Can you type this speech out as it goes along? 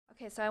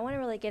Okay, so I want to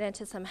really get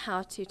into some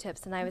how-to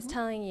tips, and I was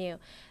telling you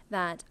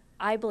that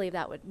I believe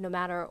that no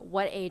matter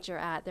what age you're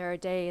at, there are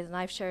days, and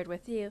I've shared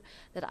with you,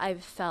 that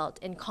I've felt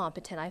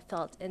incompetent, I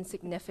felt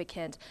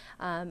insignificant,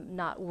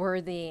 not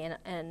worthy,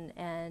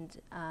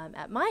 and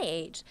at my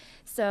age.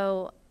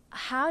 So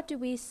how do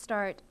we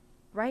start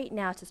right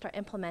now to start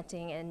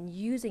implementing and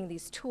using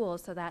these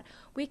tools so that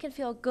we can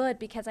feel good?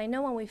 Because I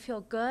know when we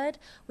feel good,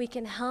 we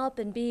can help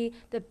and be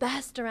the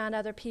best around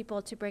other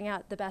people to bring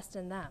out the best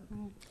in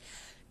them.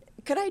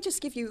 Could I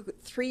just give you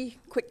 3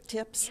 quick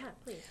tips? Yeah,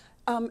 please.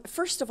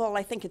 First of all,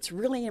 I think it's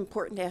really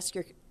important to ask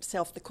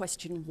yourself the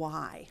question,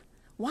 why?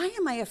 Why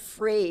am I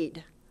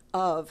afraid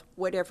of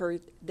whatever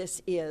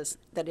this is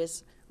that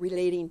is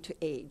relating to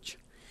age?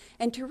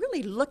 And to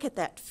really look at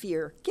that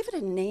fear, give it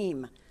a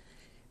name.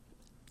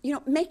 You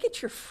know, make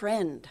it your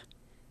friend.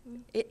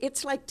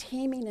 It's like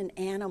taming an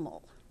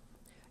animal.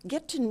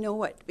 Get to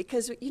know it,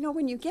 because, you know,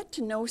 when you get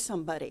to know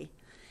somebody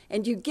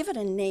and you give it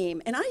a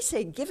name, and I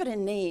say give it a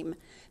name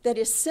that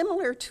is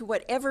similar to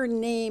whatever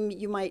name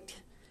you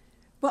might,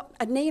 well,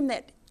 a name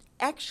that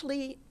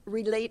actually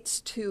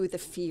relates to the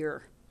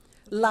fear,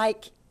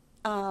 like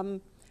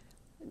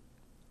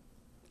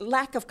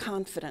lack of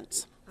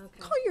confidence. Okay.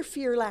 Call your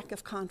fear lack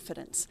of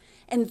confidence,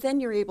 and then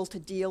you're able to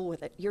deal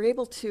with it. You're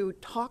able to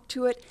talk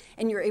to it,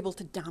 and you're able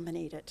to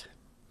dominate it.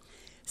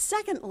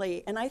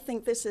 Secondly, and I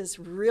think this is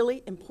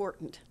really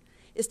important,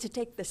 is to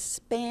take the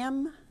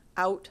spam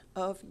out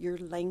of your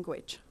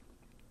language.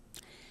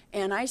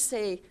 And I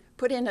say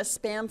put in a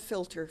spam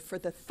filter for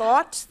the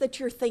thoughts that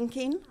you're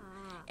thinking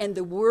and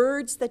the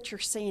words that you're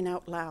saying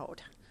out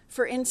loud.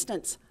 For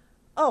instance,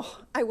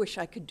 oh, I wish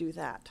I could do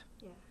that.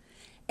 Yeah.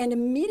 And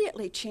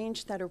immediately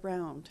change that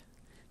around.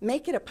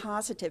 Make it a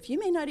positive. You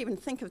may not even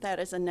think of that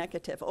as a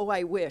negative, oh,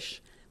 I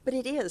wish, but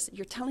it is.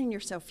 You're telling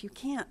yourself you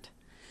can't.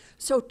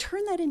 So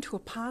turn that into a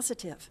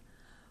positive.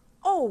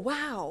 Oh,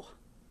 wow,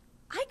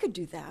 I could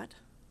do that.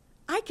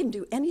 I can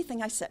do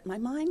anything I set my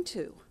mind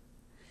to.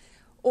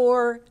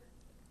 Or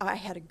I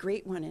had a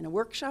great one in a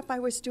workshop I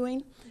was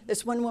doing.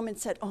 This one woman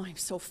said, oh, I'm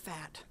so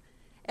fat.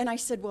 And I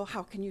said, well,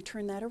 how can you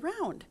turn that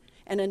around?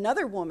 And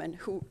another woman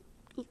who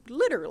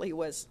literally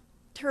was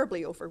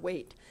terribly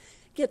overweight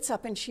gets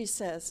up and she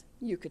says,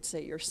 you could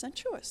say you're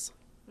sensuous.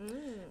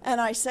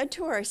 And I said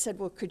to her, I said,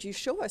 well, could you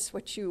show us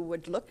what you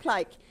would look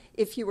like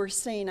if you were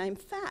saying I'm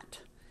fat?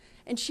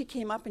 And she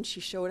came up and she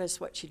showed us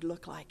what she'd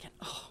look like. And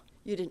oh,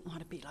 you didn't want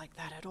to be like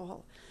that at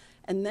all.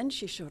 And then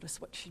she showed us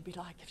what she'd be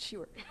like if she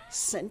were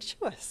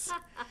sensuous.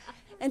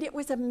 And it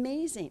was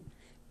amazing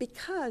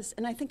because,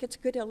 and I think it's a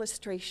good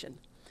illustration,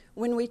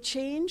 when we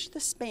change the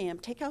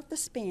spam, take out the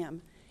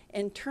spam,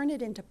 and turn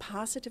it into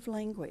positive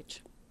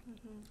language,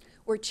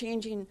 we're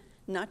changing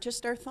not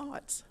just our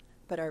thoughts,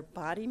 but our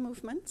body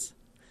movements,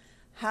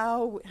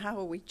 how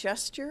we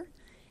gesture,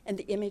 and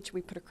the image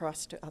we put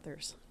across to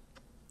others.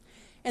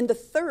 And the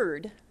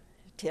third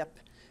tip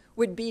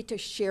would be to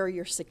share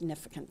your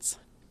significance.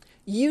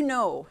 You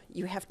know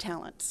you have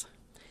talents.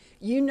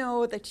 You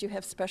know that you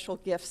have special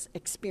gifts,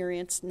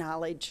 experience,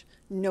 knowledge,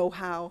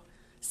 know-how,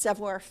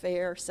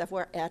 savoir-faire,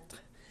 savoir-être,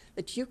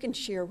 that you can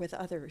share with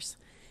others.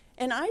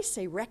 And I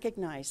say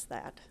recognize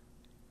that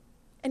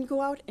and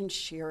go out and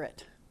share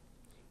it.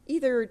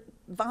 Either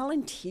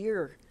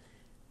volunteer,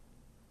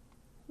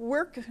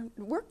 work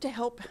to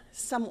help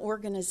some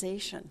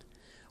organization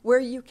where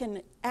you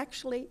can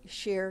actually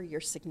share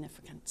your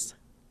significance.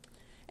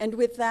 And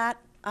with that,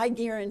 I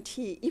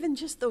guarantee, even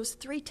just those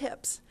 3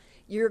 tips,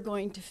 you're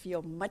going to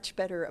feel much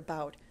better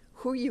about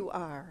who you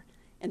are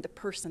and the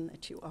person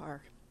that you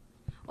are.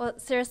 Well,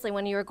 seriously,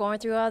 when you were going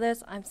through all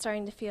this, I'm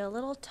starting to feel a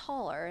little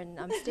taller, and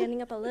I'm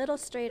standing up a little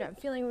straighter. I'm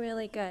feeling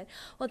really good.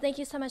 Well, thank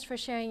you so much for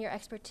sharing your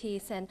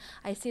expertise, and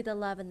I see the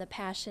love and the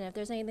passion. If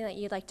there's anything that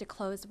you'd like to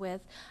close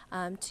with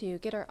to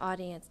get our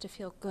audience to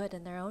feel good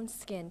in their own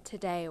skin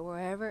today, or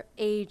wherever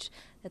age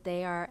that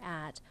they are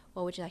at,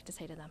 what would you like to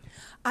say to them?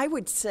 I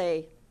would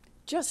say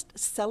just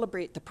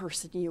celebrate the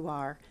person you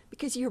are,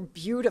 because you're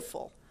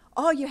beautiful.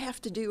 All you have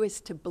to do is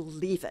to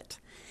believe it.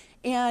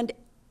 And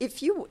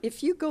if you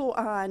go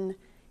on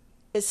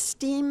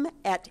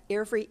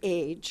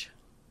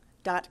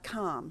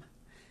esteemateveryage.com,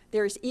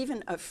 there's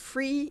even a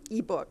free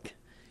ebook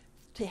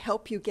to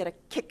help you get a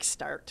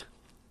kickstart.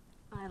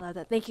 I love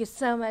that. Thank you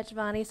so much,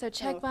 Bonnie. So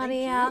check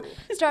Bonnie out.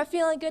 Start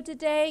feeling good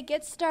today.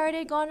 Get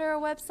started. Go on to our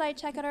website.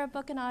 Check out our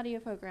book and audio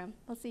program.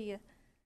 We'll see you.